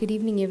Good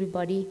evening,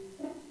 everybody.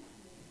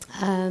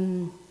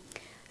 As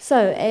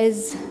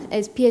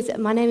Pia,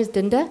 my name is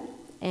Dinda,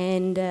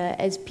 and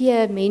as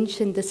Pia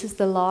mentioned, this is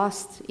the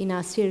last in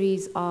our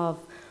series of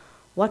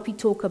what we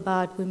talk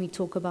about when we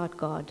talk about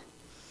God.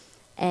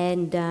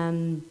 And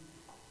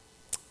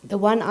the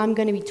one I'm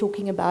going to be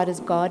talking about is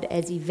God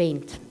as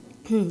event.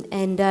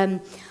 And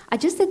I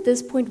just at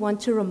this point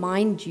want to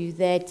remind you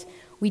that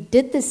we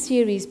did this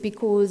series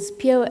because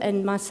Pia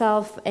and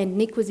myself and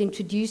Nick was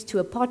introduced to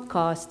a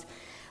podcast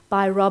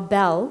by Rob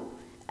Bell.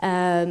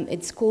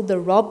 It's called the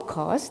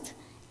Robcast,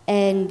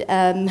 and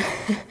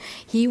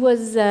it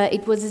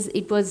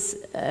was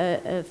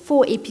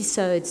 4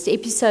 episodes,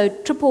 episode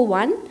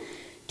 111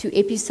 to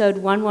episode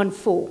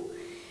 114,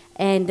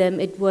 and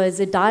it was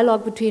a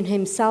dialogue between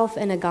himself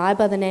and a guy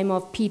by the name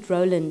of Pete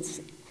Rowlands.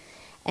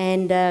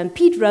 And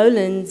Pete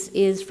Rowlands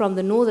is from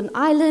the Northern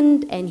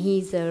Ireland, and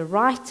he's a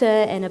writer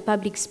and a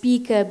public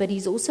speaker, but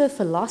he's also a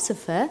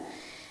philosopher.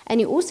 And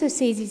he also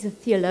says he's a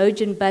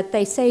theologian, but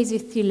they say he's a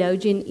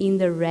theologian in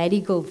the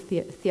radical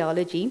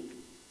theology.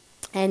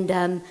 And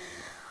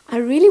I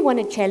really want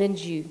to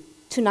challenge you.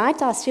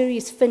 Tonight our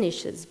series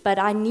finishes, but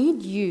I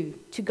need you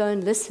to go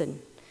and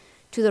listen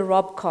to the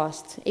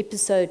Robcast,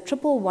 episode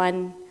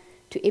 111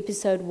 to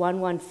episode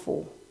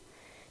 114.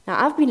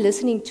 Now, I've been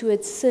listening to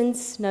it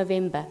since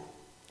November.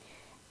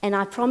 And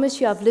I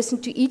promise you I've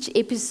listened to each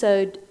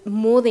episode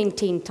more than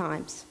 10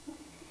 times.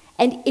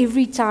 And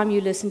every time you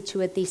listen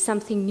to it, there's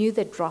something new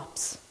that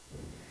drops.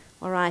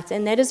 All right,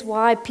 and that is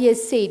why Pia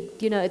said,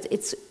 you know,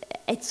 it's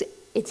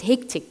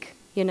hectic.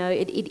 You know,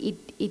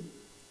 it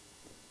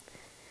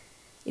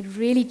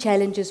really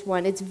challenges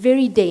one. It's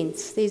very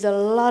dense. There's a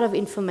lot of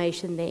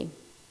information there.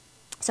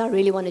 So I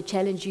really want to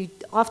challenge you.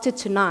 After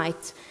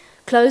tonight,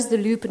 close the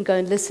loop and go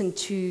and listen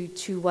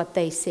to what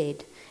they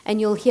said, and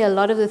you'll hear a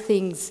lot of the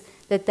things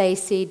that they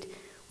said.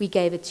 We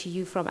gave it to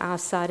you from our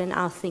side and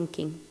our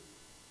thinking.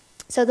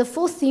 So the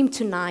fourth theme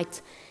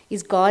tonight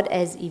is God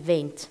as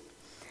event.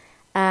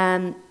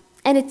 And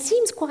it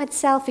seems quite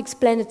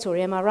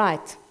self-explanatory, am I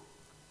right?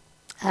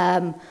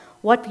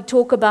 What we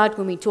talk about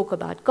when we talk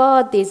about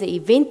God, there's an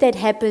event that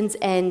happens,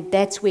 and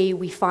that's where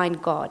we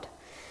find God.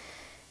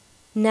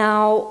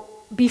 Now,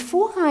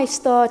 before I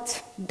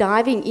start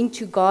diving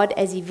into God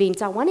as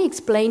event, I want to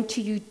explain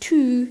to you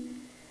two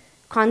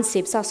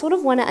concepts. I sort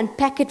of want to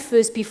unpack it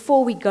first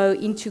before we go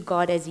into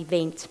God as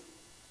event.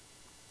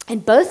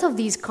 And both of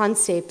these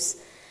concepts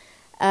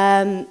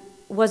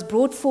was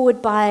brought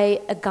forward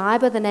by a guy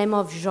by the name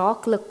of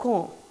Jacques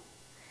Lacan.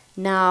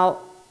 Now,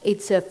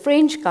 it's a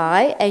French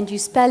guy, and you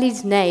spell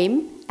his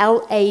name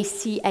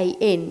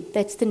Lacan.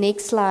 That's the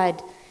next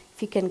slide,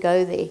 if you can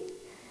go there.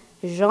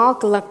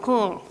 Jacques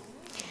Lacan.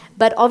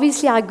 But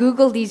obviously, I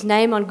Googled his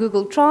name on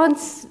Google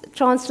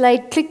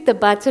Translate, clicked the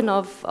button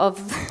of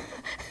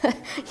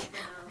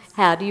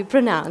how do you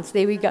pronounce?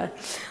 There we go.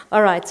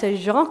 All right, so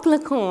Jacques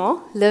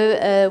Lacan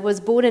was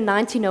born in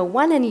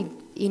 1901, and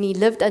he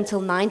lived until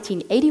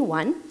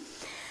 1981.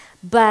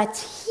 But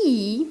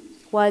he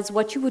was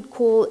what you would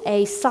call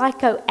a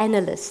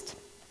psychoanalyst.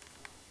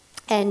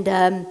 And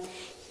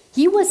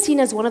he was seen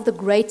as one of the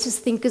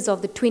greatest thinkers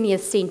of the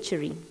 20th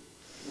century.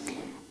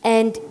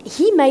 And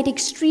he made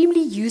extremely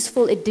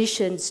useful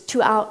additions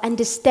to our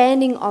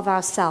understanding of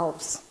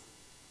ourselves.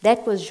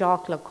 That was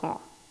Jacques Lacan.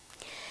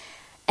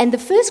 And the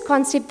first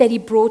concept that he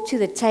brought to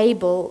the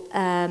table,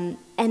 and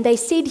they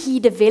said he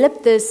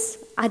developed this,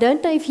 I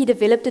don't know if he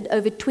developed it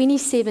over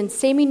 27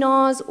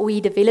 seminars or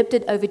he developed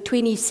it over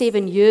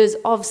 27 years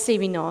of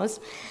seminars,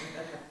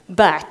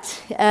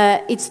 but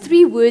it's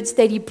 3 words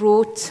that he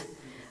brought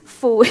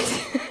forward.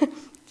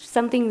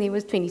 Something there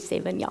was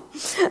 27, yeah.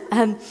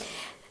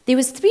 There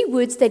was 3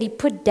 words that he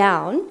put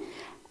down,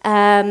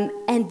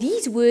 and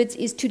these words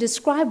is to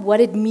describe what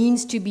it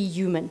means to be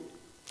human.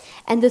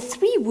 And the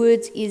 3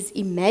 words is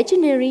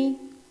imaginary,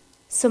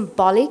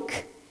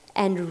 symbolic,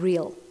 and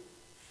real.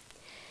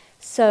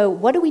 So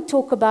what do we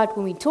talk about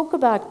when we talk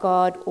about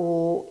God,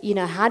 or, you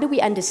know, how do we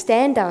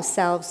understand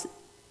ourselves?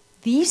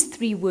 These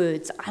 3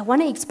 words, I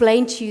want to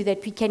explain to you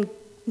that we can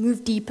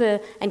move deeper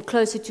and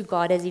closer to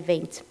God as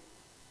event.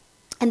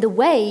 And the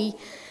way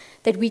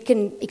that we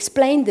can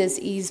explain this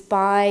is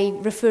by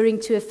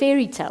referring to a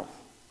fairy tale.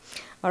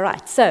 All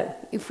right, so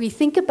if we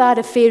think about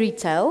a fairy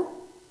tale,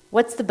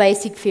 what's the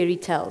basic fairy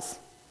tales?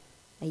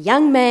 A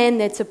young man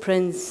that's a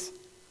prince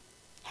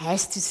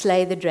has to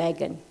slay the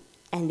dragon,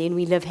 and then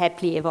we live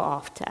happily ever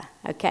after.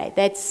 Okay,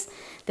 that's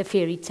the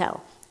fairy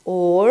tale.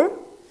 Or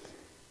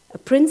a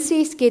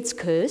princess gets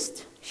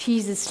cursed,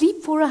 she's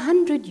asleep for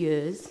 100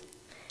 years,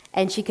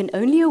 and she can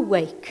only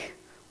awake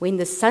when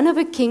the son of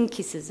a king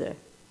kisses her.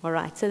 All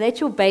right, so that's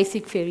your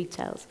basic fairy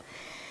tales.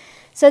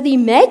 So the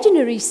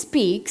imaginary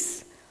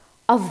speaks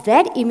of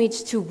that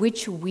image to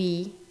which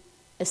we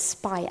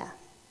aspire.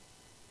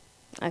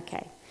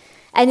 Okay.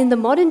 And in the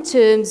modern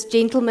terms,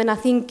 gentlemen, I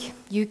think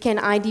you can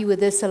ID with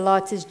this a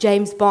lot, is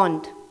James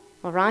Bond,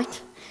 all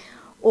right?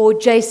 Or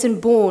Jason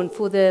Bourne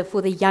for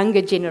the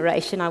younger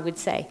generation, I would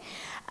say.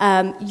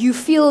 You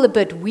feel a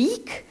bit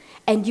weak,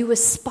 and you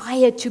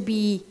aspire to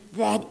be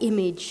that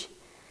image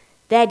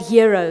that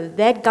hero,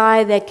 that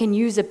guy that can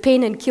use a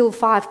pen and kill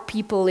 5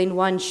 people in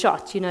one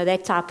shot,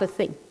 that type of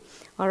thing.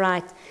 All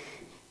right.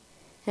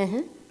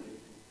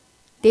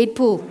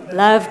 Deadpool.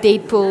 Love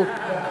Deadpool.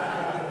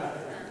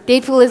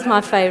 Deadpool is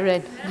my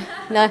favorite.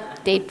 No,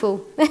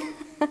 Deadpool.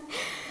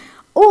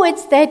 Or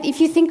it's that if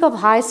you think of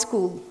high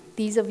school,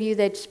 these of you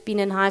that's been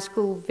in high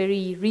school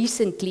very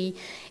recently,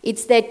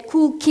 it's that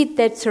cool kid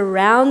that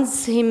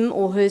surrounds him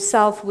or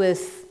herself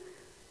with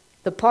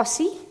the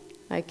posse,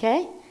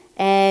 okay?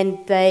 And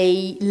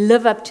they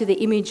live up to the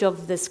image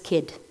of this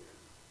kid,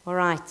 all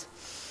right?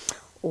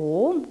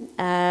 Or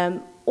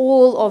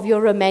all of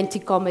your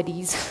romantic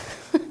comedies,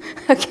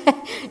 okay?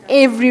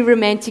 Every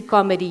romantic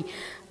comedy.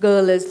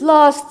 Girl is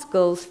lost,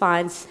 girl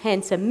finds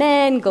handsome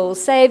man, girl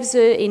saves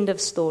her, end of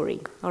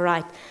story, all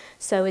right?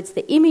 So it's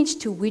the image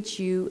to which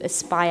you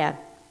aspire.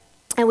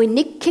 And when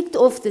Nick kicked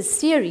off this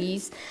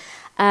series,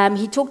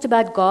 he talked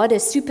about God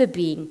as super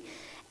being.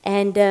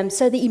 And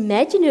so the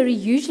imaginary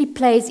usually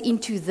plays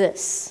into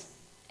this,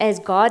 as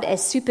God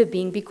as super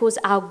being, because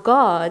our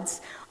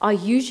gods are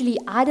usually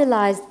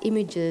idolized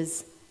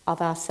images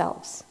of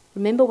ourselves.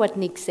 Remember what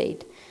Nick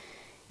said.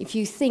 If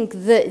you think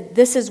that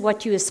this is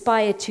what you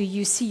aspire to,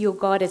 you see your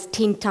God as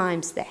 10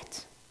 times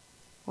that.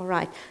 All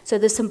right. So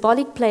the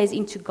symbolic plays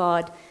into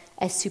God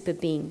as super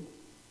being.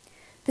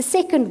 The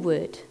second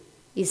word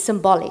is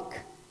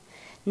symbolic.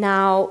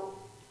 Now,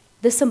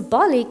 the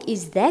symbolic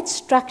is that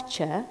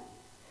structure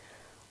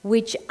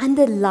which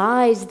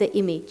underlies the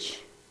image.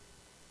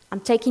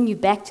 I'm taking you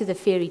back to the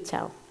fairy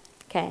tale.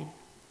 Okay.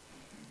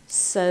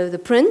 So the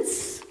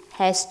prince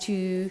has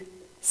to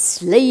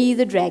slay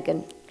the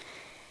dragon.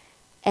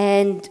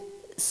 And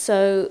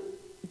so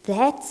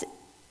that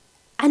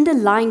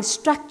underlying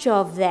structure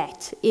of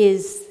that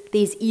is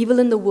there's evil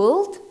in the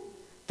world,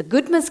 the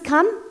good must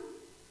come,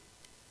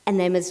 and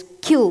they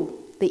must kill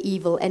the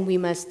evil, and we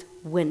must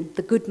win.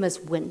 The good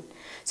must win.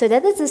 So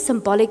that is the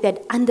symbolic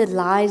that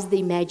underlies the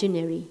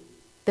imaginary,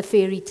 the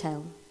fairy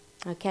tale.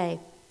 Okay.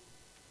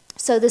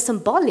 So the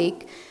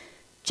symbolic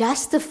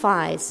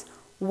justifies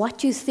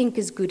what you think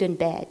is good and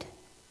bad.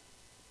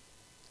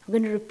 I'm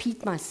going to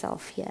repeat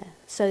myself here.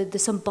 So the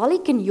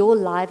symbolic in your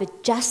life,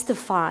 it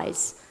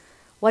justifies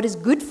what is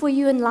good for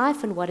you in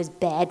life and what is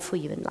bad for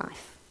you in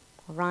life.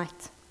 All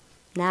right.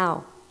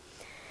 Now,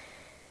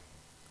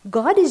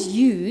 God is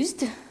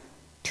used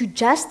to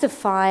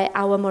justify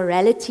our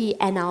morality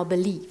and our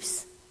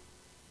beliefs.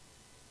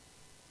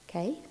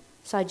 Okay?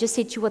 So I just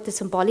said to you what the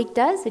symbolic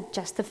does. It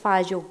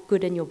justifies your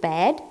good and your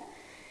bad.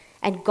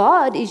 And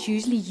God is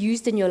usually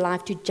used in your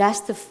life to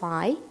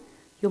justify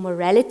your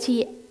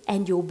morality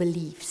and your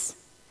beliefs.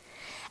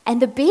 And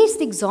the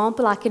best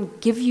example I can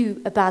give you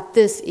about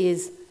this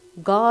is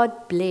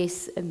God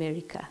bless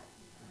America.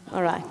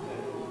 All right.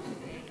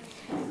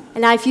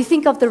 And now if you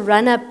think of the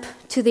run-up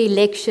to the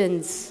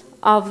elections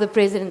of the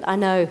president, I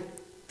know,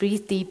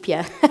 breathe deep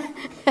here.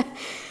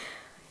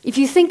 If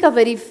you think of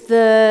it, if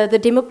the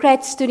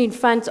Democrats stood in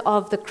front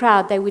of the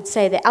crowd, they would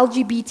say, the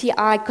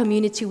LGBTI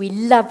community, we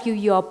love you,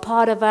 you are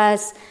part of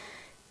us,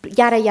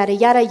 yada, yada,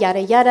 yada, yada,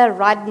 yada,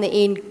 right in the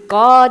end,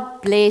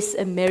 God bless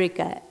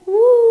America.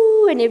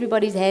 Woo! And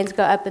everybody's hands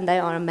go up and they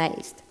are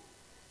amazed.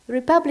 The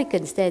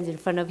Republican stands in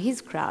front of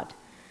his crowd.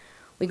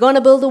 We're going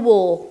to build a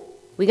wall.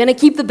 We're going to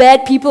keep the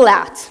bad people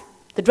out.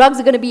 The drugs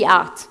are going to be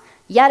out.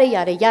 Yada,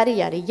 yada, yada,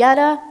 yada,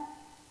 yada.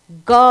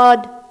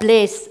 God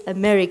bless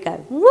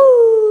America.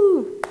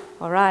 Woo!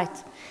 All right.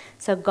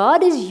 So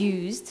God is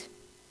used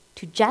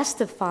to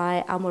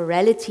justify our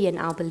morality and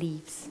our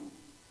beliefs.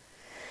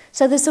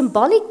 So the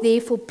symbolic,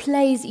 therefore,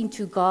 plays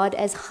into God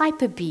as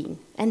hyper-being.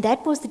 And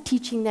that was the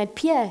teaching that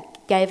Pierre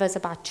gave us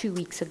about 2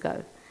 weeks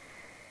ago,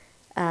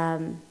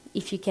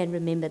 if you can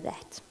remember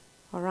that.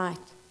 All right.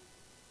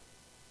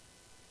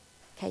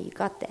 Okay, you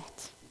got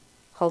that.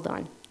 Hold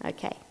on.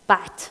 Okay.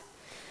 But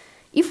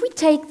if we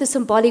take the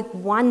symbolic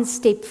one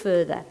step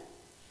further,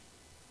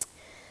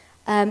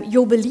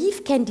 your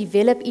belief can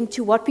develop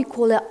into what we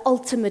call an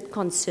ultimate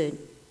concern.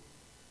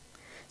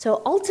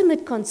 So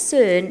ultimate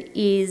concern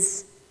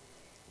is,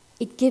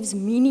 it gives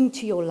meaning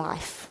to your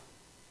life.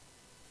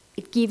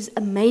 It gives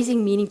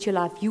amazing meaning to your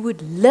life. You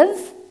would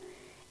live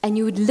and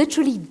you would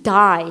literally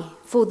die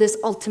for this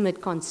ultimate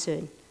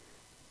concern.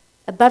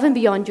 Above and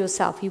beyond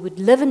yourself, you would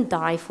live and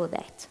die for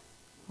that.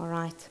 All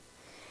right.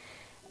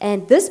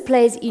 And this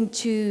plays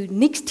into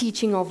Nick's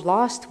teaching of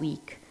last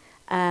week,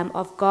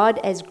 of God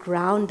as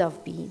ground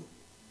of being.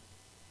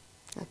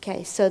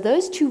 Okay, so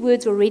those 2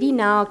 words already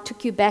now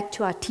took you back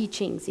to our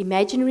teachings.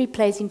 Imaginary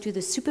plays into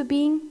the super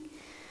being.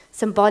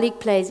 Symbolic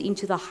plays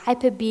into the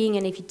hyper being.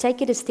 And if you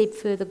take it a step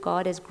further,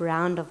 God as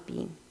ground of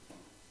being.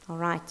 All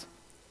right.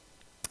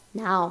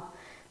 Now,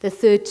 the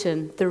third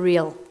term, the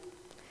real.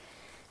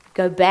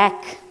 Go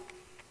back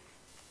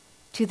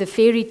to the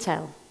fairy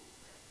tale.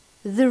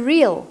 The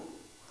real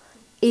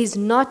is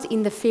not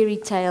in the fairy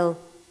tale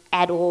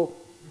at all.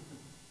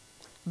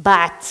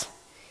 But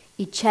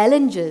it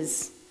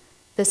challenges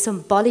the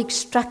symbolic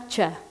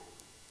structure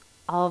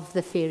of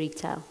the fairy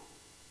tale.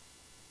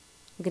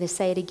 I'm going to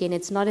say it again.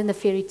 It's not in the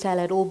fairy tale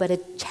at all, but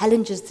it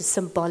challenges the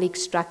symbolic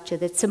structure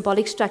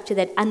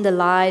that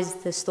underlies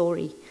the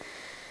story.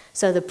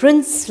 So the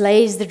prince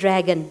slays the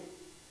dragon.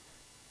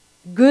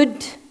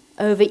 Good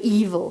over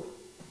evil.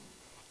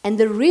 And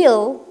the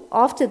real,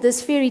 after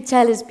this fairy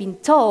tale has been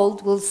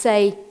told, will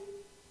say,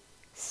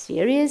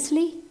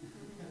 seriously?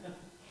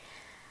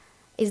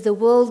 Is the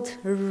world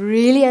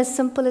really as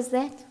simple as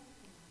that?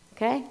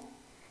 Okay?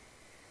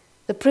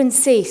 The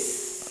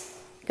princess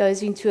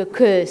goes into a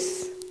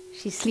curse.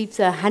 She sleeps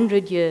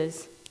 100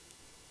 years.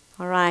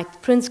 All right.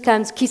 Prince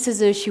comes, kisses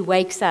her, she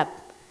wakes up.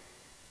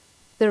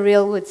 The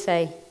real would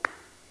say,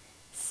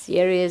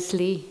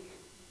 seriously?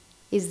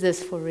 Is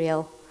this for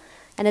real?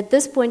 And at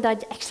this point, I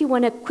actually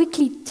want to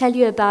quickly tell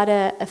you about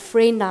a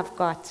friend I've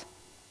got.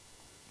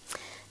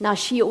 Now,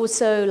 she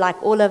also,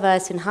 like all of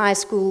us in high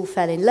school,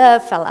 fell in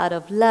love, fell out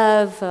of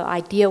love. Her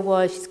idea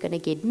was she's going to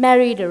get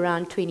married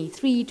around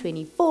 23,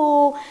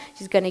 24.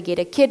 She's going to get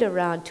a kid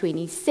around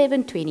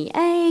 27,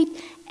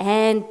 28,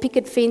 and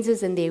picket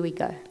fences, and there we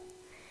go.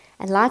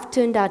 And life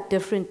turned out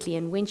differently.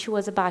 And when she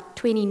was about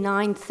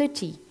 29,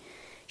 30,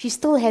 she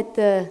still had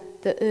the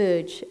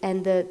urge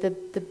and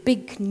the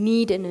big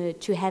need in her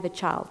to have a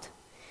child.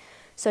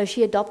 So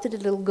she adopted a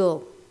little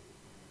girl.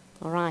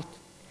 All right.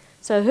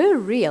 So her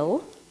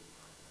real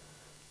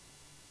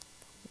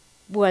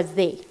was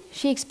there.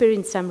 She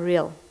experienced some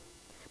real.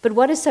 But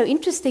what is so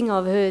interesting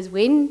of her is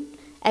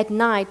at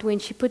night, when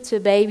she puts her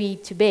baby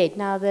to bed,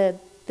 now the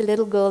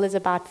little girl is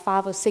about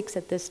 5 or 6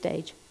 at this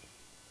stage,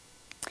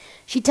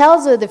 she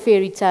tells her the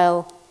fairy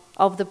tale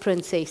of the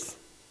princess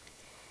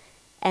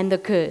and the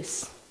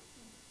curse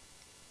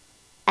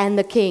and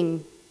the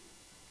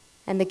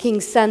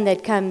king's son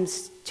that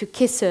comes to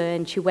kiss her,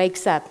 and she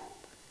wakes up.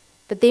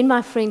 But then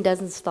my friend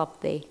doesn't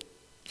stop there.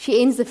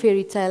 She ends the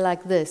fairy tale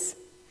like this.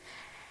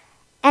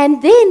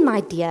 And then,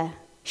 my dear,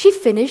 she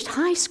finished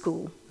high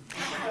school.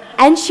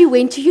 And she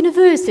went to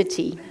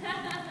university.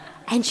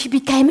 And she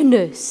became a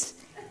nurse.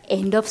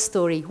 End of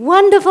story.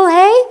 Wonderful,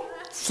 hey?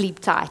 Sleep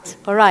tight.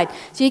 All right.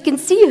 So you can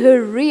see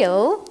her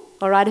real,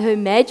 all right, her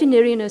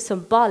imaginary and her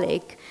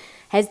symbolic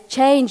has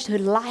changed. Her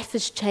life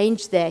has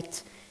changed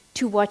that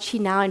to what she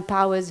now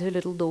empowers her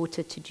little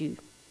daughter to do.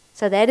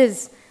 So that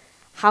is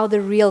how the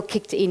real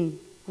kicked in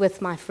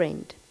with my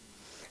friend.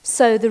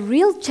 So the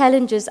real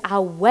challenges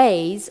are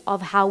ways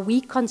of how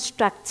we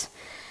construct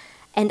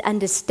and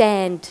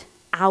understand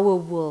our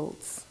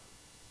worlds.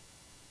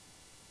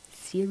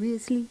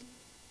 Seriously?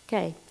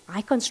 Okay,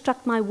 I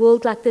construct my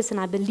world like this and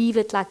I believe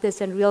it like this,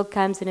 and real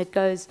comes and it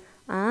goes,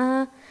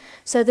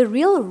 So the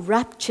real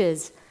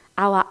ruptures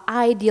our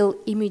ideal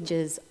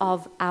images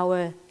of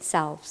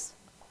ourselves.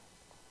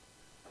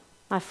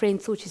 My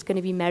friend thought she's going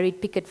to be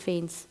married, picket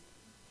fence.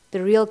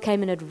 The real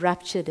came and it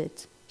ruptured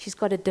it. She's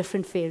got a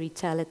different fairy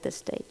tale at this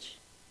stage.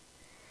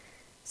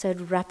 So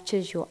it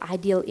ruptures your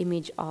ideal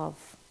image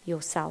of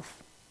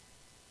yourself.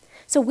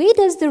 So where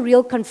does the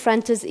real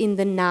confront us in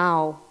the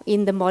now,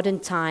 in the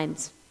modern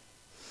times?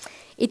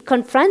 It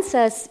confronts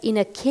us in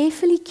a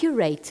carefully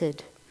curated,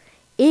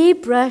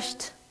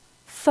 airbrushed,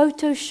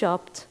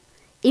 photoshopped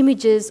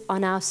images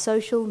on our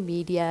social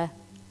media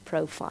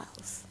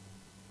profiles.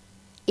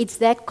 It's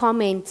that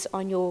comment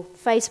on your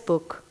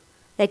Facebook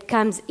that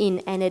comes in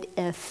and it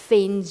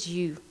offends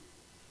you.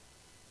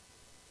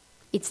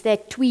 It's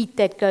that tweet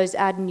that goes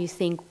out and you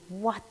think,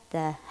 what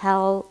the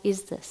hell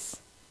is this?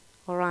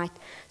 All right.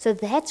 So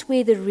that's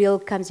where the real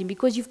comes in,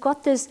 because you've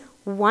got this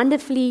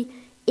wonderfully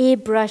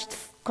airbrushed,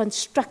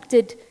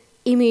 constructed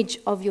image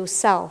of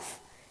yourself,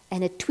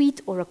 and a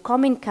tweet or a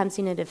comment comes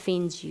in and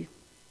offends you.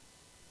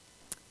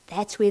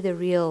 That's where the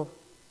real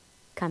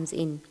comes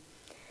in.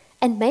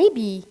 And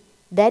maybe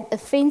that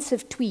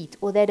offensive tweet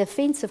or that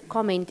offensive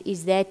comment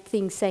is that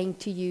thing saying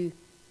to you,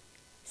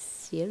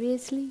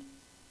 seriously?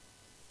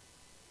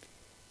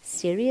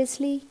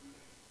 Seriously?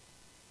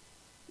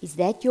 Is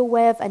that your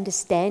way of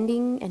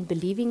understanding and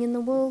believing in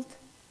the world?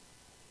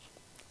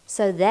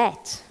 So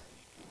that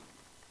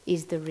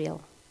is the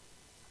real.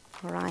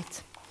 All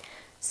right.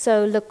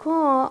 So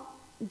Lacan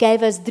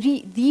gave us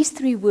these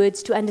 3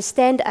 words to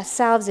understand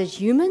ourselves as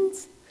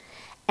humans,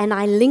 and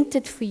I linked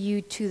it for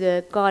you to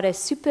the goddess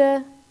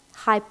super,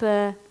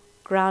 hyper,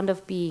 ground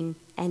of being,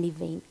 and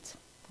event.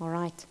 All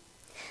right.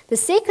 The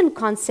second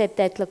concept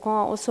that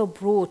Lacan also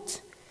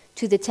brought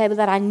to the table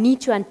that I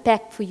need to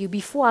unpack for you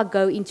before I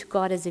go into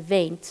God as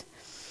event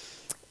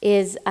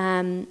is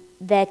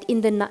that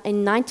in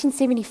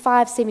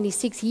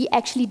 1975-76 he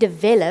actually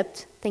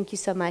developed, thank you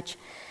so much,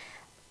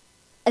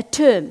 a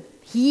term.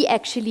 He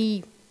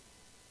actually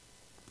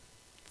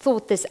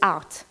thought this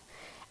out.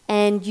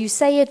 And you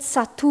say it's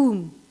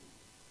satum,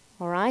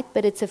 all right,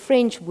 but it's a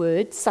French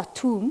word,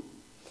 satum.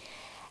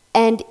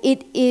 And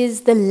it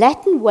is the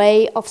Latin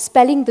way of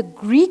spelling the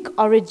Greek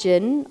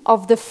origin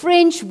of the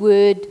French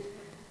word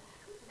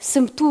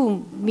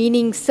symptom,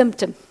 meaning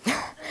symptom.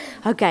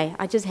 Okay,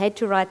 I just had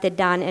to write that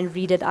down and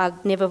read it. I'll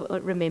never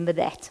remember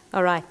that.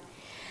 All right.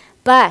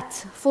 But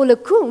for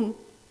Lacan,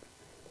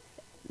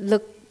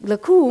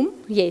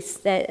 yes,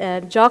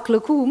 Jacques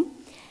Lacan,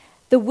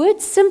 The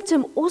word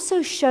symptom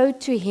also showed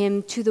to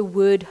him to the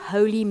word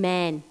holy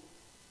man.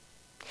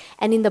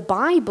 And in the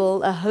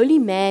Bible, a holy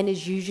man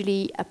is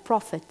usually a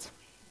prophet.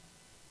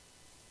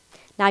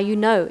 Now, you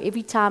know,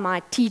 every time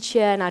I teach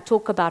here and I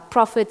talk about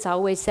prophets, I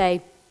always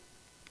say,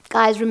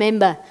 guys,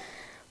 remember,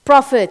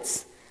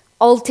 prophets,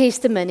 Old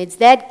Testament, it's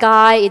that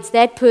guy, it's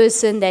that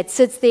person that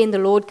sits there and the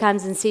Lord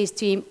comes and says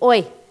to him,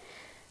 oi,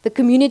 the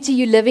community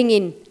you're living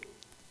in,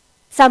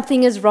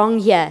 something is wrong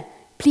here.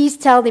 Please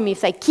tell them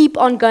if they keep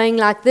on going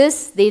like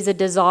this, there's a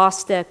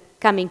disaster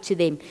coming to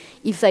them.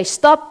 If they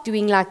stop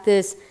doing like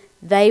this,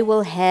 they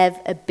will have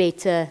a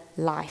better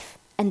life.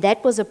 And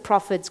that was a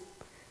prophet's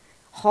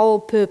whole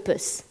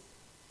purpose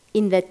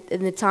in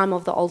the time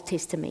of the Old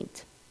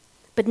Testament.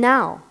 But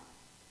now,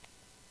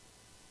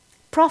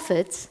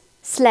 prophets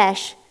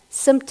 /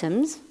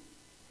 symptoms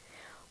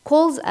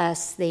calls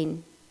us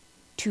then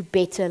to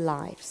better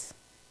lives.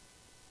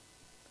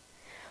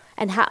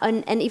 And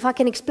if I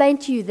can explain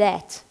to you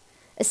that,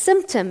 a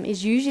symptom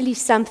is usually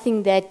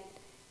something that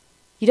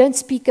you don't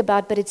speak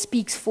about, but it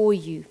speaks for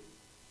you.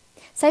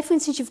 Say, for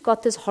instance, you've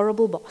got this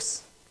horrible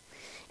boss,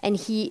 and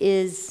he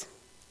is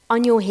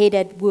on your head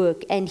at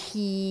work, and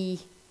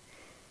he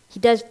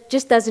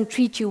just doesn't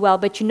treat you well,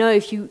 but you know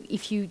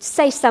if you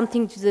say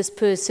something to this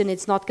person,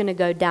 it's not going to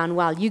go down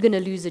well. You're going to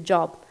lose a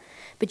job.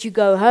 But you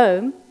go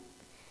home,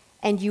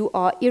 and you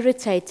are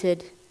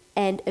irritated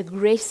and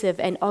aggressive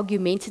and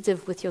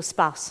argumentative with your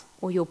spouse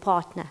or your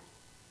partner.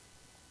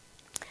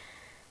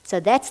 So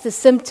that's the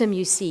symptom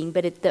you're seeing,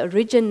 but the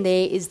origin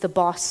there is the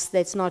boss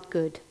that's not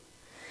good.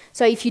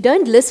 So if you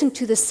don't listen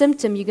to the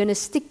symptom, you're going to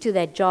stick to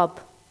that job.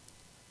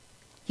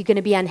 You're going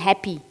to be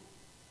unhappy.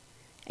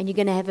 And you're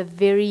going to have a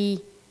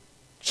very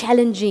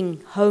challenging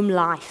home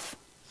life.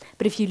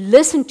 But if you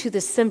listen to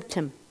the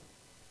symptom,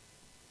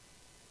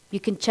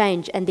 you can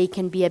change and there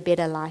can be a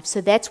better life.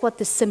 So that's what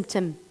the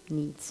symptom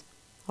needs.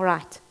 All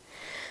right.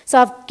 So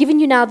I've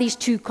given you now these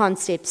two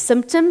concepts,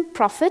 symptom,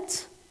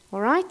 prophet. All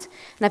right?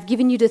 And I've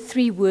given you the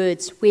 3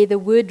 words where the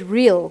word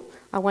real,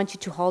 I want you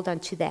to hold on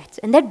to that.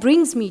 And that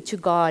brings me to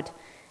God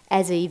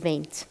as an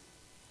event.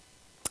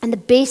 And the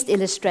best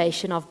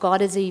illustration of God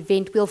as an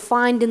event we'll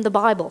find in the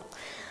Bible.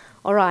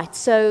 All right,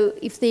 so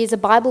if there's a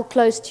Bible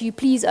close to you,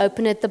 please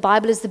open it. The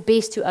Bible is the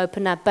best to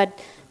open up. But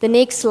the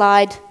next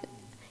slide,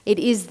 it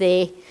is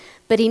there.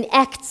 But in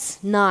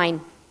Acts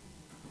 9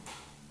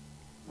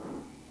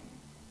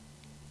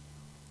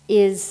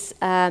 is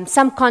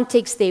some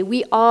context there.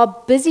 We are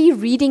busy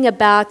reading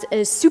about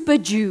a super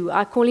Jew.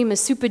 I call him a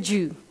super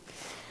Jew.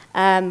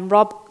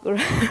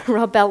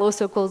 Rob Bell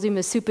also calls him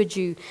a super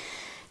Jew.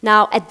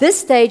 Now, at this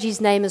stage, his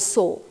name is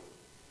Saul.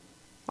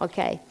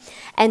 Okay.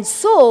 And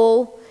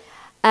Saul,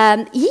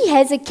 he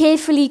has a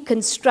carefully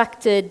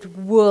constructed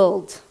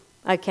world,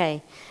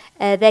 okay,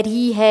 that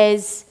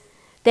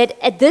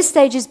at this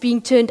stage is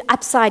being turned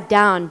upside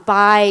down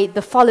by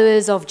the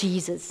followers of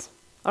Jesus.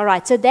 All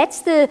right, so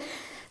that's the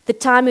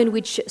time in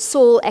which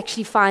Saul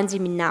actually finds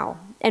him now.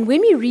 And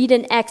when we read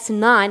in Acts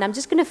 9, I'm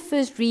just going to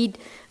first read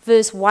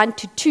verse 1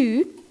 to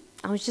 2.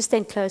 I will just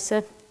stand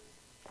closer.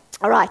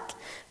 All right,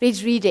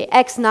 let's read it.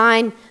 Acts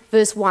 9,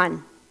 verse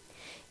 1.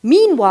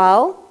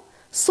 Meanwhile,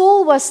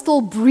 Saul was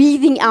still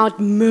breathing out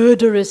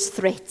murderous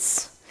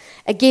threats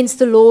against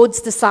the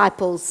Lord's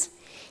disciples.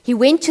 He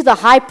went to the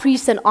high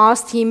priest and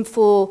asked him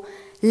for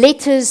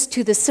letters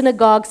to the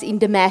synagogues in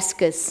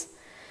Damascus,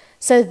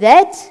 so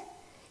that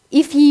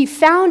if he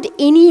found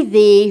any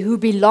there who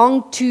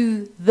belonged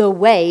to the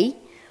way,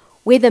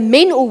 whether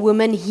men or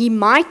women, he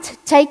might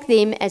take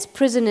them as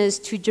prisoners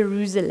to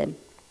Jerusalem.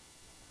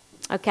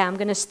 Okay, I'm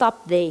going to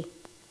stop there.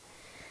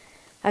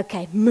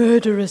 Okay,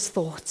 murderous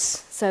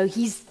thoughts. So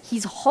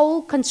his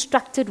whole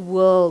constructed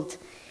world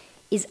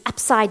is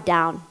upside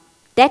down.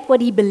 That what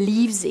he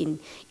believes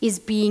in is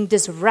being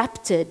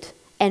disrupted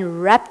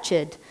and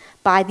raptured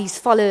by these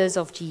followers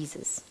of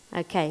Jesus.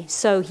 Okay,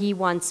 so he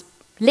wants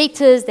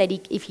letters that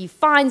if he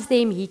finds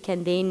them, he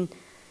can then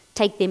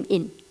take them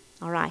in.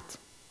 All right.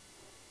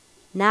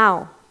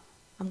 Now,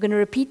 I'm going to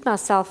repeat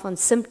myself on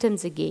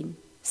symptoms again.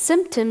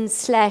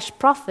 Symptoms /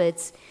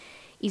 prophets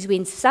is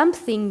when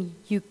something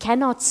you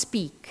cannot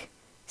speak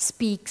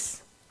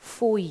speaks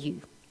for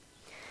you.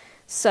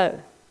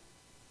 So,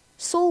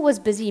 Saul was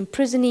busy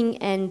imprisoning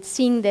and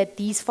seeing that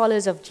these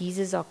followers of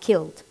Jesus are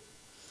killed.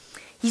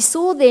 He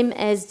saw them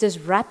as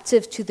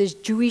disruptive to this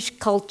Jewish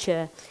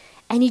culture,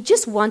 and he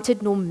just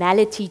wanted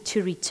normality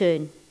to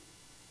return.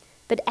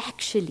 But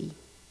actually,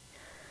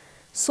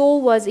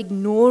 Saul was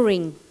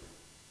ignoring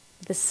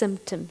the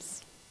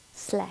symptoms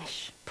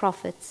 /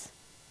 prophets.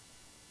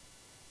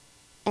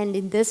 And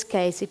in this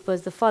case, it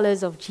was the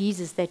followers of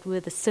Jesus that were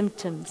the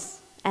symptoms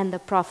and the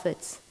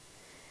prophets.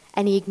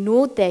 And he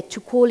ignored that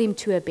to call him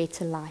to a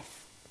better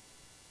life.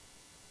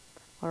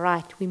 All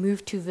right, we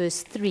move to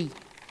verse 3.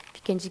 If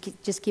you can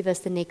just give us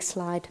the next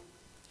slide.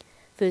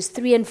 Verse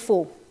 3 and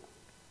 4.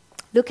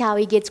 Look how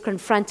he gets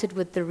confronted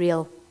with the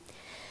real.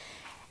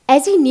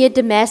 As he neared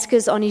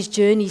Damascus on his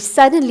journey,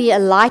 suddenly a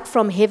light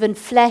from heaven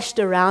flashed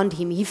around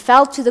him. He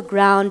fell to the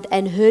ground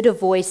and heard a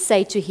voice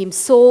say to him,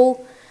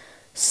 "Saul,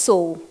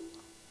 Saul,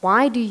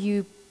 Why do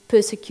you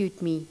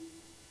persecute me?"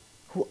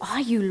 "Who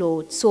are you,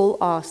 Lord?" Saul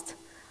asked.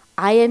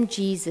 "I am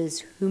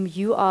Jesus, whom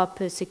you are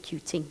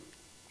persecuting."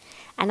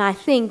 And I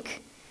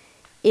think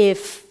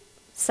if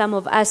some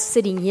of us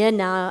sitting here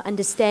now,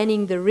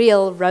 understanding the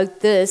real,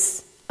 wrote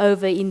this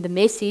over in the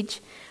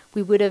message,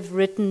 we would have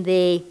written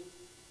there,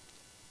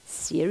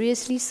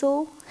 "Seriously,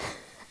 Saul?"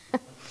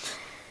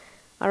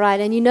 All right,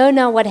 and you know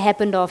now what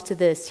happened after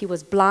this. He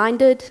was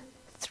blinded.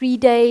 3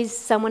 days,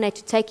 someone had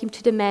to take him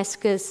to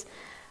Damascus.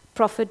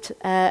 Prophet,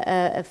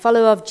 a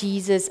follower of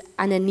Jesus,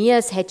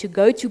 Ananias, had to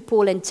go to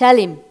Paul and tell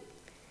him,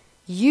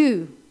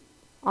 "You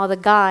are the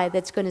guy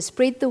that's going to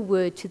spread the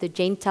word to the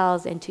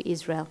Gentiles and to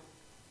Israel."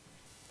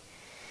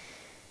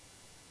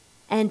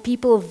 And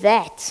people,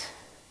 that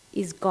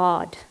is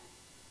God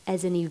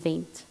as an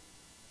event.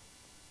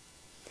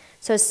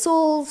 So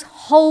Saul's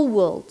whole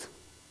world,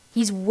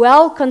 his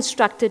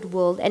well-constructed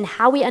world, and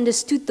how he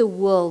understood the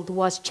world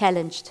was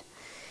challenged.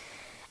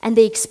 And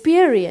the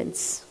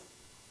experience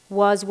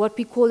was what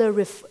we call a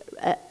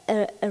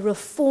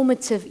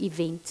reformative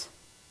event.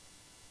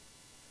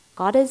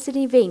 God as an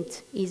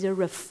event is a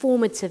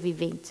reformative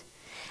event.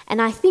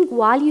 And I think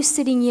while you're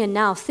sitting here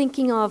now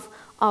thinking of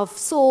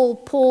Saul,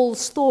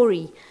 Paul's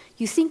story,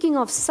 you're thinking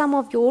of some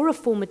of your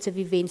reformative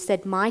events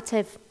that might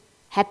have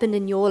happened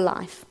in your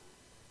life.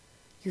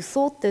 You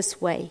thought this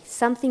way,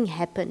 something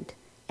happened,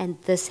 and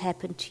this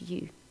happened to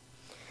you.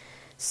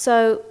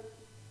 So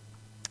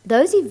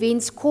those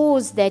events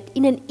cause that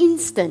in an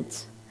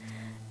instant,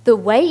 the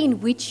way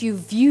in which you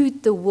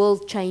viewed the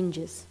world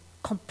changes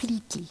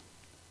completely.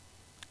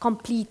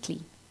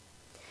 Completely.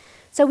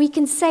 So we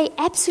can say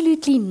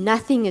absolutely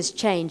nothing has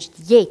changed,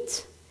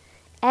 yet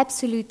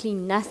absolutely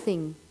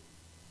nothing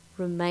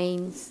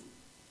remains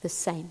the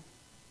same.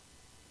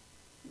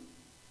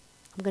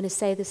 I'm going to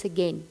say this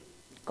again.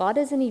 God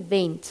as an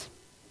event,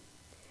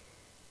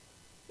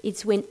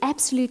 it's when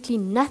absolutely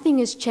nothing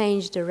has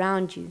changed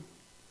around you,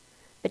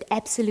 but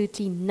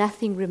absolutely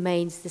nothing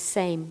remains the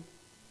same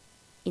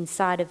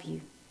inside of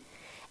you.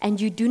 And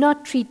you do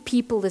not treat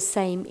people the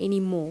same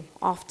anymore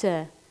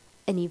after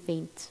an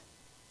event,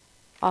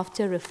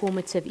 after a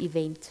reformative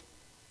event.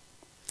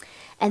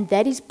 And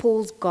that is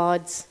Paul's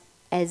God's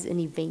as an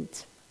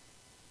event.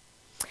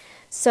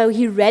 So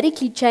he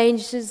radically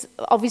changes,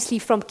 obviously,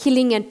 from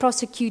killing and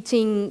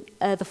prosecuting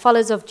the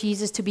followers of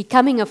Jesus to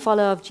becoming a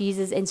follower of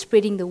Jesus and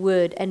spreading the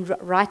word and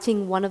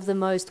writing one of the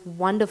most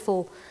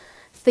wonderful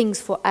things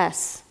for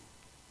us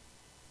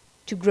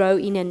to grow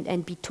in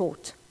and be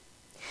taught.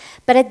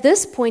 But at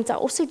this point, I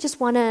also just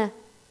want to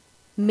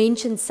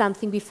mention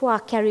something before I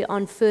carry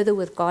on further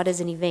with God as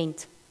an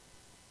event.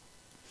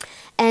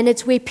 And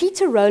it's where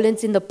Peter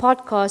Rollins in the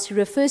podcast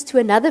refers to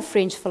another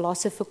French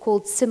philosopher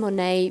called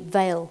Simone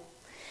Weil.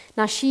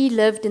 Now, she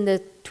lived in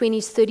the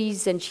 20s,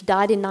 30s, and she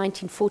died in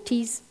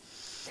 1940s.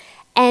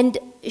 And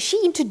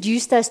she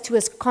introduced us to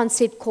a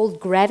concept called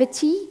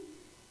gravity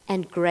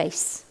and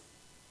grace.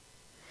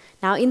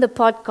 Now, in the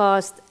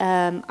podcast,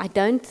 I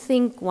don't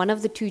think one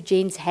of the two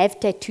gents have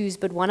tattoos,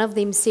 but one of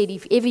them said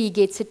if ever he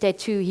gets a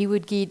tattoo, he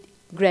would get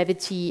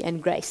gravity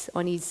and grace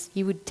on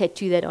he would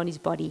tattoo that on his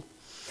body.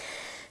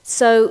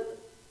 So,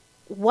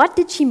 what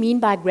did she mean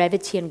by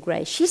gravity and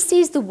grace? She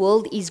says the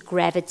world is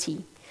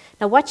gravity.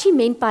 Now, what she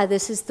meant by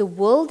this is the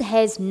world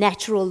has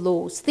natural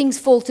laws. Things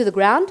fall to the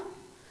ground.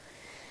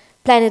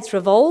 Planets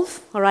revolve.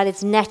 All right,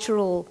 it's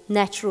natural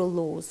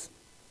laws.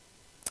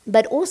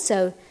 But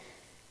also,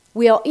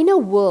 we are in a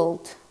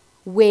world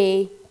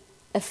where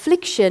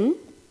affliction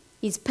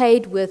is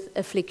paid with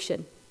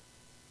affliction.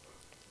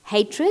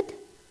 Hatred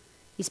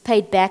is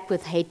paid back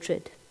with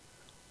hatred.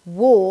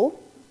 War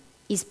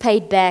is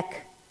paid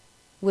back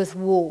with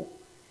war.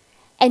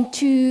 And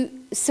to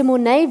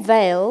Simone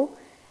Weil,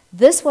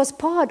 this was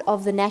part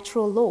of the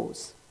natural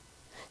laws.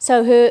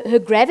 So her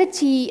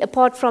gravity,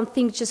 apart from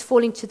things just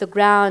falling to the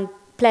ground,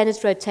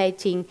 planets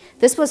rotating,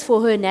 this was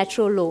for her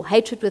natural law,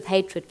 hatred with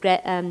hatred,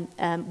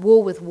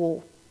 war with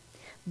war.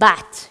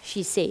 But,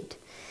 she said,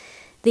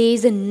 there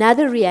is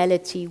another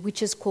reality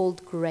which is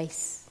called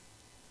grace.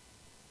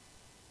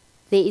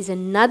 There is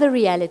another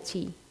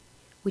reality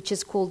which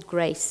is called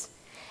grace.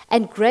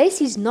 And grace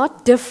is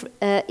not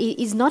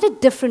a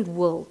different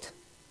world.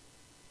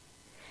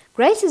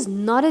 Grace is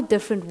not a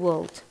different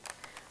world.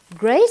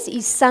 Grace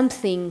is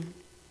something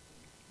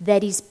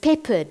that is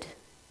peppered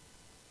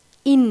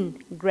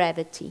in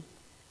gravity.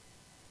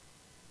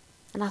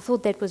 And I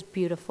thought that was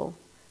beautiful.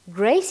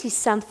 Grace is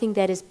something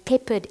that is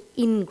peppered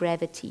in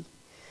gravity.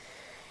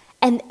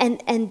 And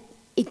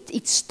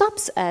it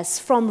stops us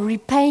from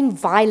repaying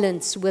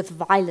violence with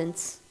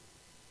violence.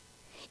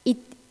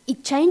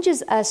 It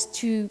changes us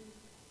to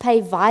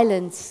pay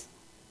violence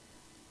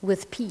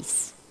with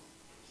peace.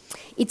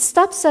 It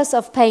stops us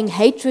of paying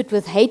hatred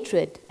with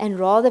hatred and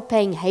rather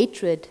paying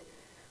hatred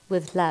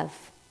with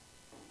love.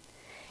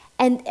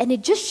 And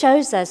it just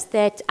shows us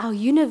that our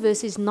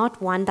universe is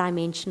not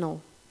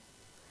one-dimensional,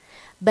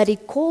 but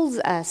it calls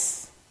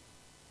us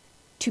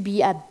to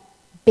be a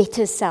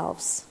better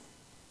selves,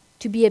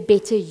 to be a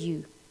better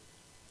you,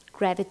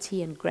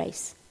 gravity and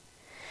grace.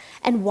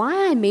 And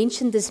why I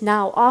mention this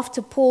now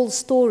after Paul's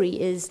story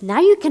is now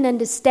you can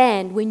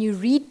understand when you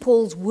read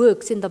Paul's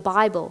works in the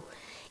Bible,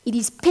 it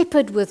is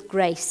peppered with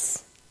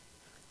grace.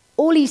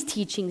 All his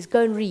teachings,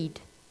 go and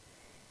read.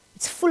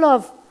 It's full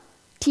of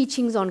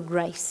teachings on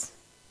grace.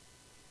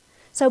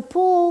 So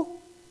Paul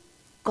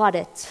got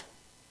it.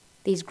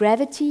 There's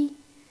gravity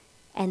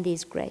and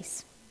there's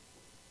grace.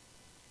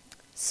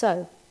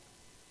 So,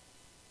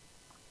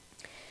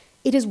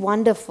 it is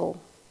wonderful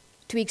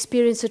to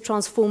experience a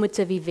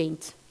transformative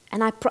event.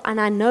 And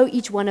I know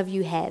each one of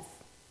you have.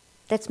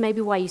 That's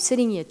maybe why you're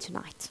sitting here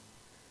tonight.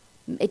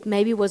 It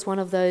maybe was one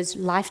of those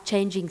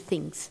life-changing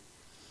things.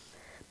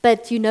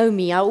 But you know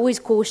me, I always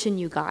caution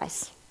you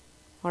guys.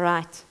 All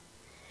right?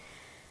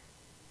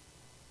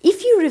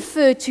 If you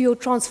refer to your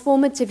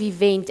transformative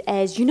event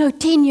as,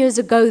 10 years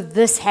ago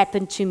this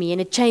happened to me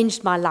and it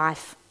changed my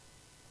life,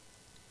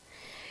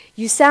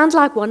 you sound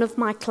like one of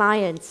my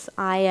clients.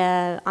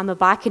 I'm a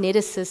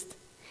biokineticist,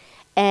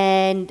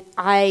 and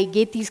I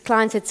get these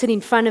clients that sit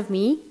in front of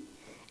me,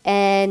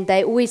 and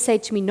they always say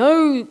to me,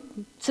 "No,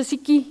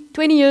 Sisiki,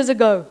 20 years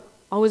ago,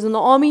 I was in the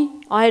army,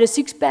 I had a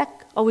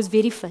six-pack, I was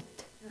very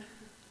fit."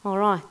 All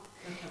right.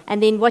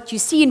 And then what you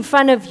see in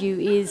front of you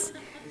is,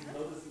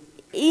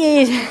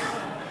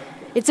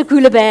 it's a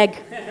cooler bag.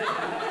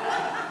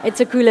 It's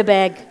a cooler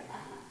bag.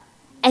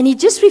 And he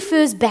just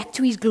refers back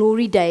to his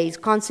glory days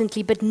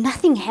constantly, but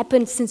nothing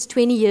happened since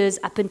 20 years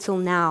up until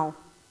now.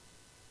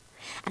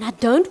 And I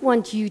don't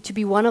want you to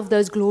be one of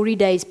those glory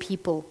days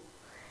people.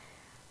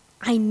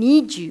 I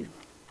need you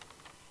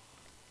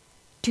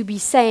to be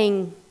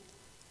saying,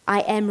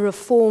 "I am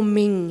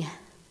reforming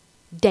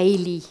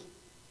daily."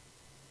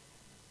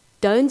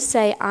 Don't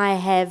say, "I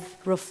have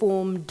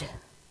reformed,"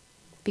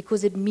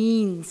 because it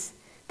means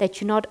that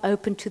you're not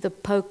open to the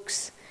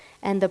pokes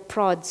and the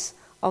prods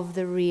of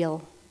the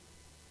real.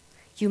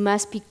 You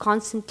must be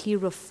constantly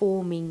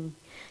reforming.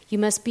 You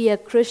must be a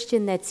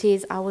Christian that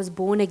says, "I was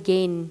born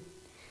again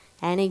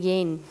and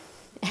again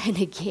and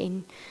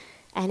again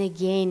and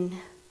again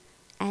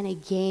and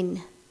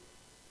again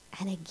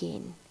and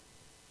again."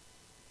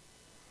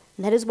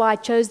 And that is why I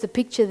chose the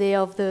picture there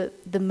of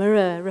the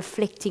mirror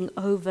reflecting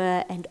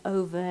over and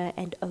over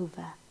and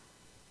over.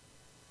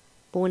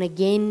 Born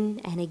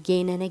again and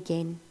again and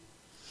again.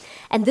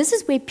 And this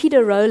is where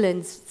Peter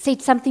Rowlands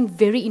said something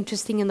very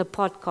interesting in the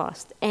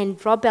podcast.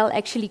 And Rob Bell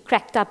actually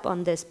cracked up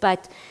on this.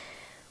 But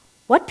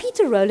what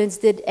Peter Rowlands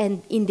did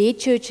and in their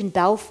church in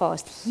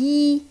Belfast,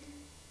 he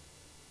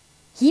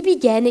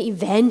began an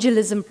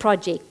evangelism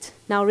project.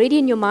 Now, already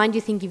in your mind,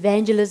 you think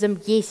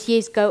evangelism,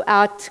 yes, go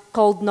out,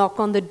 cold knock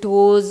on the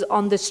doors,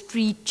 on the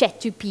street, chat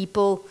to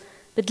people.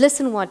 But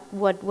listen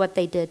what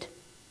they did.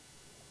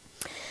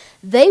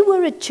 They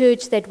were a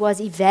church that was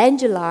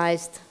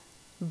evangelized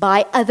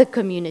by other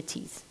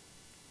communities.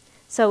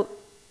 So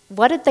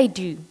what did they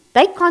do?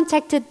 They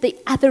contacted the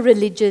other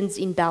religions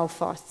in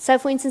Belfast. So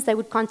for instance, they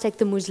would contact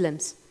the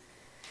Muslims.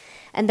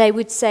 And they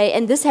would say,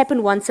 and this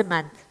happened once a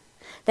month,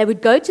 they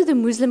would go to the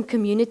Muslim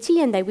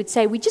community and they would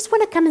say, "We just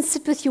want to come and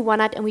sit with you one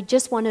night and we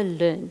just want to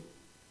learn."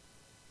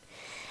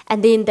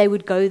 And then they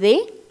would go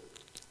there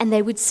and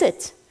they would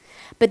sit.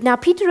 But now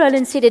Peter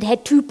Rowland said it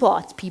had two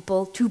parts,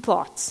 people, two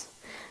parts.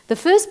 The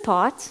first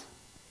part,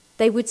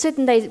 they would sit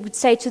and they would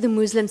say to the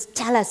Muslims,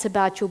 "Tell us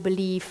about your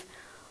belief.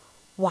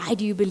 Why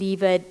do you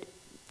believe it?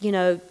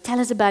 Tell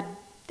us about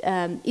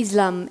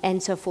Islam,"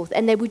 and so forth.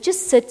 And they would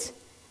just sit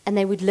and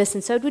they would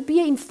listen. So it would be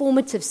an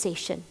informative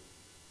session.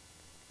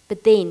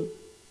 But then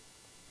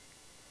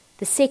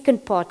the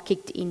second part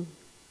kicked in.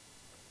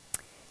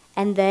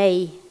 And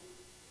they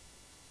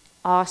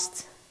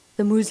asked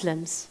the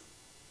Muslims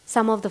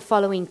some of the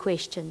following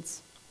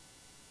questions.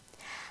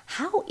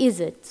 How is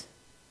it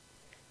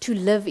to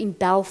live in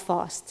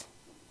Belfast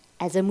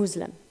as a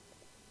Muslim?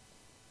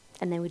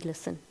 And they would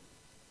listen.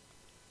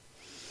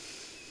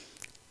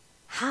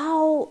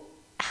 How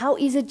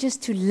is it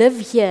just to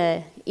live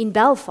here in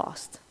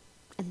Belfast?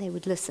 And they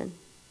would listen.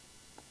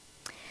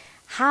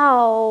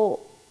 How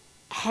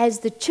has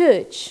the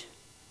church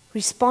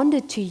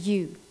responded to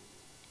you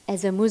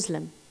as a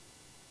Muslim?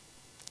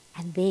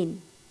 And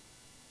then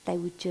they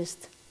would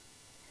just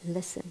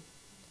listen.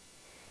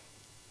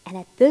 And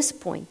at this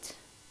point,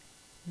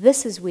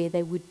 this is where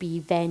they would be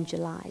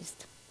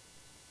evangelized.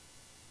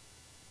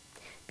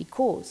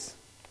 Because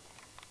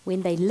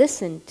when they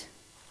listened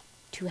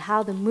to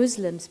how the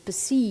Muslims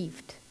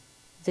perceived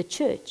the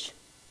church,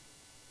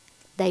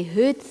 they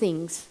heard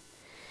things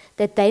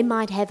that they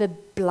might have a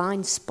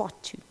blind spot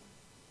to.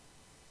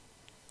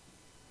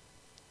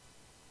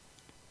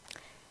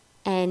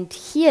 And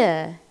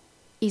here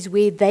is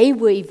where they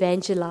were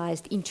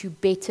evangelized into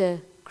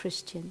better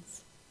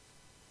Christians.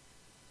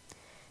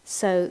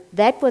 So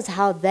that was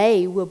how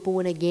they were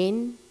born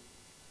again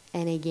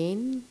and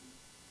again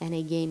and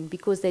again,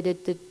 because they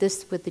did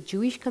this with the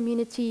Jewish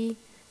community,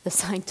 the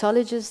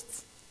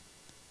Scientologists,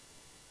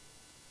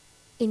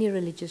 any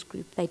religious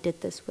group they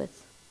did this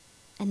with.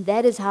 And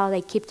that is how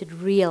they kept it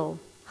real,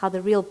 how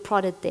the real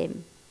prodded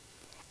them,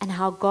 and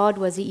how God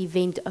was the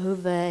event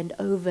over and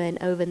over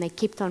and over, and they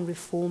kept on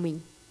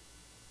reforming.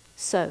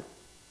 So,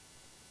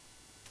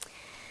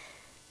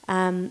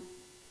 The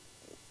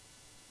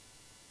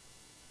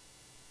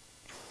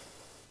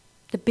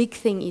big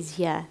thing is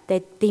here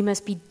that there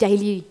must be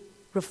daily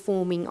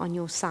reforming on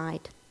your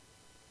side.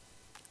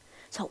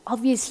 So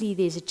obviously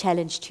there's a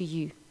challenge to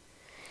you.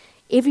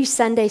 Every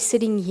Sunday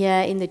sitting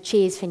here in the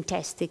chair is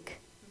fantastic.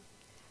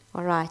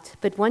 All right.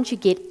 But once you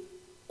get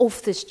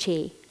off this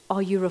chair,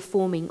 are you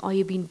reforming? Are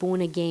you being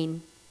born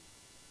again?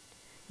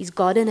 Is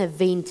God an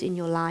event in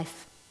your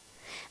life?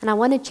 And I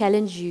want to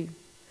challenge you.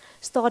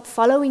 Start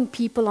following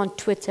people on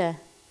Twitter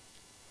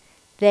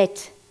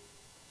that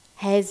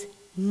has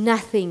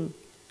anything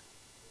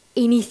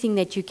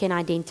that you can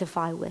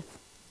identify with.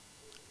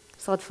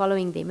 Start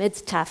following them.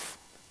 It's tough.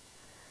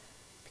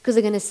 Because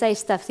they're going to say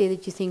stuff there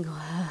that you think,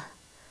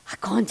 I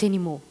can't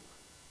anymore.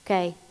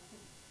 Okay?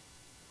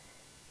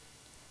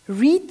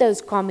 Read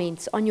those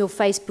comments on your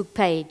Facebook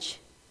page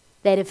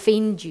that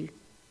offend you.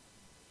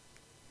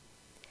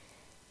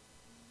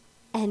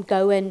 And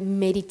go and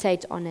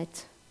meditate on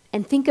it.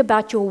 And think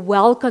about your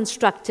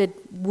well-constructed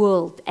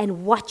world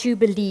and what you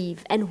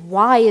believe and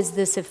why is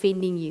this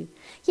offending you.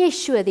 Yes,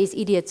 sure, there's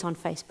idiots on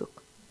Facebook.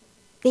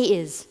 There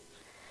is.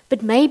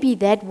 But maybe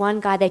that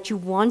one guy that you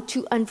want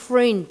to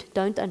unfriend,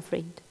 don't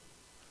unfriend.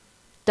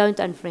 Don't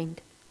unfriend.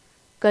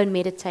 Go and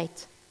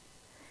meditate.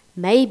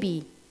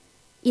 Maybe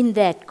in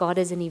that God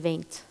has an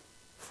event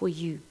for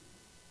you.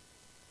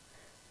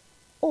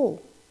 Or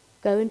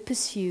go and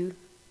pursue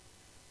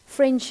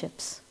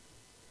friendships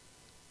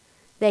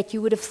that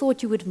you would have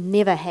thought you would have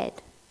never had.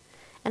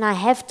 And I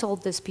have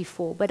told this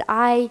before, but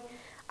I've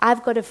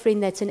got a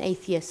friend that's an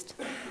atheist.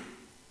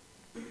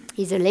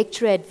 He's a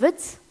lecturer at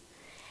Wits,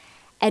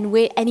 and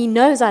he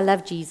knows I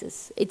love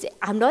Jesus.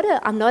 I'm not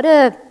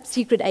a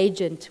secret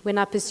agent when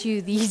I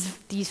pursue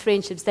these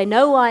friendships. They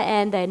know who I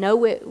am. They know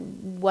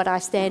what I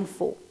stand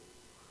for.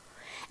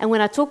 And when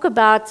I talk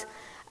about,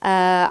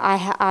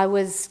 I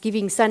was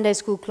giving Sunday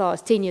school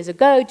class 10 years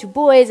ago to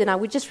boys, and I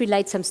would just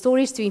relate some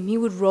stories to him. He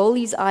would roll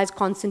his eyes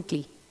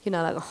constantly,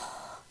 like, oh.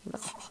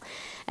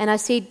 And I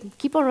said,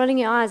 keep on rolling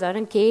your eyes, I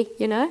don't care,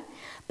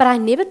 But I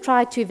never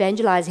tried to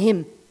evangelize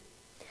him.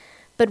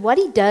 But what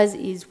he does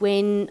is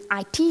when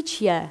I teach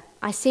here,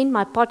 I send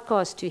my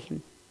podcast to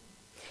him.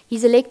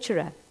 He's a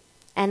lecturer,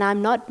 and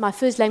my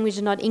first language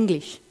is not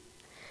English.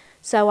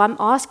 So I'm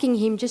asking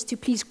him just to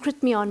please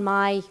crit me on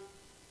my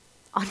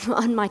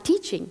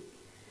teaching.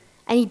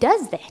 And he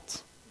does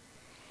that.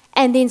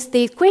 And then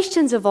the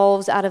questions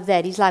evolves out of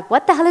that. He's like,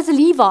 what the hell is a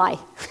Levi?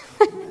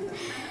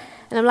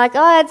 And I'm like,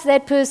 it's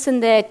that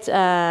person that,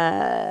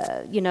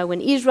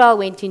 when Israel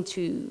went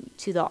into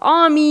the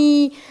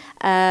army,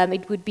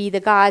 it would be the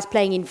guys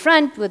playing in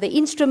front with the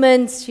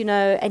instruments,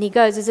 and he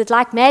goes, is it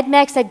like Mad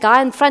Max, that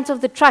guy in front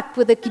of the truck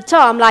with the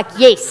guitar? I'm like,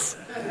 yes.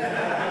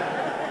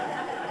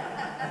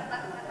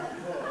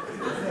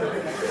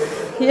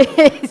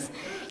 Yes,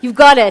 you've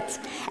got it.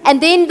 And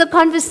then the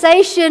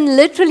conversation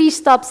literally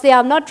stops there.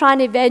 I'm not trying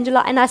to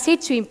evangelize. And I said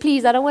to him,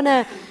 please, I don't want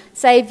to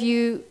save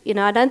you.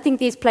 I don't think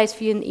there's place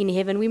for you in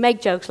heaven. We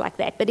make jokes like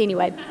that. But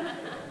anyway.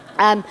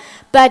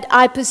 But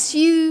I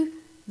pursue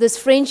this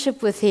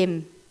friendship with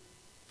him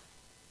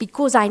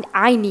because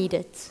I need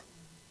it.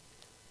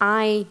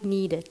 I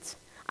need it.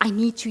 I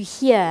need to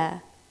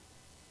hear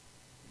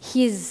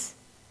his...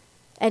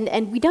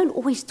 And we don't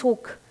always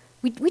talk...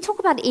 We talk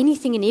about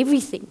anything and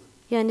everything.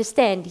 You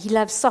understand? He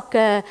loves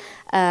soccer.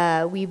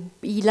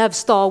 He loves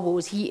Star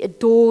Wars. He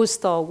adores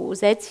Star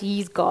Wars. That's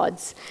his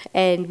gods.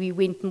 And we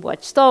went and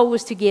watched Star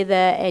Wars together.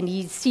 And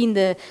he's seen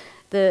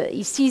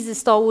he sees the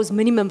Star Wars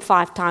minimum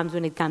 5 times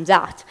when it comes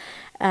out.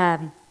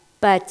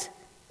 But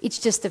it's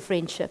just a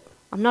friendship.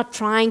 I'm not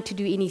trying to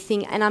do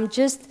anything, and I'm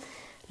just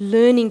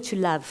learning to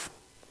love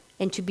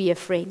and to be a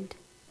friend.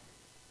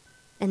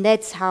 And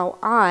that's how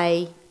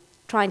I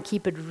try and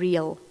keep it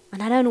real.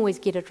 And I don't always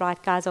get it right,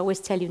 guys. I always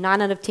tell you,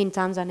 9 out of 10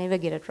 times I never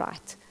get it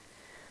right.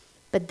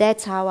 But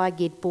that's how I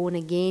get born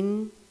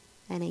again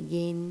and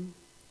again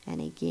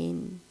and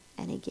again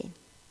and again.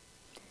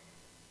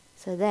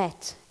 So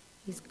that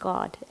is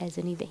God as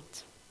an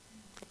event.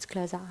 Let's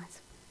close our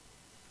eyes.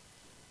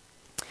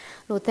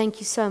 Lord, thank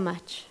you so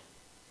much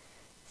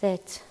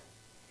that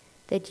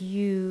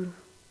you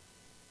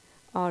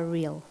are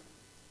real,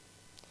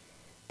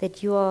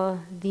 that you are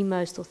the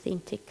most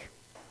authentic.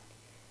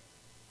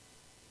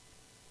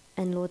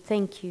 And Lord,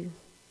 thank you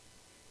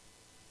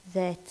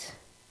that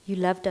you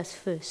loved us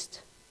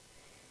first.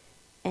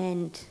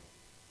 And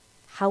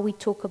how we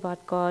talk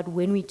about God,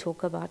 when we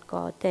talk about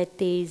God, that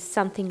there's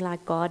something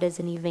like God as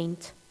an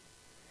event.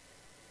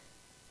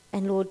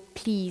 And Lord,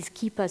 please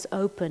keep us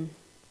open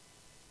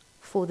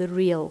for the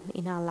real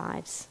in our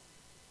lives.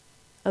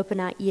 Open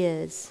our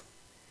ears.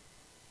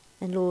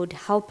 And Lord,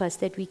 help us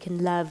that we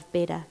can love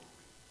better.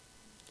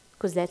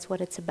 Because that's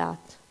what it's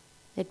about.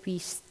 That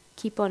we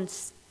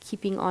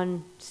keeping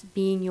on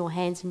being your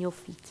hands and your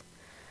feet.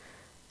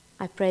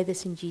 I pray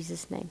this in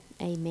Jesus' name.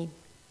 Amen.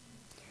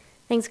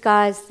 Thanks,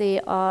 guys.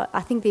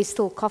 I think there's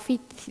still coffee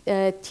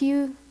to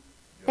you.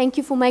 Thank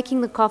you for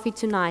making the coffee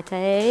tonight,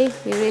 hey?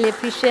 We really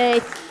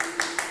appreciate.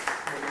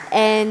 And